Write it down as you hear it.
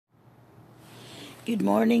Good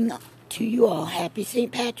morning to you all. Happy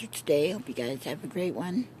St. Patrick's Day. Hope you guys have a great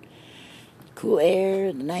one. Cool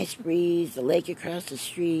air, the nice breeze, the lake across the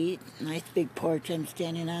street, nice big porch I'm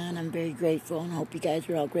standing on. I'm very grateful and hope you guys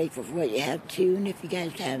are all grateful for what you have too. And if you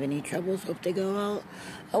guys have any troubles, hope they go all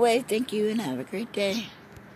away. Thank you and have a great day.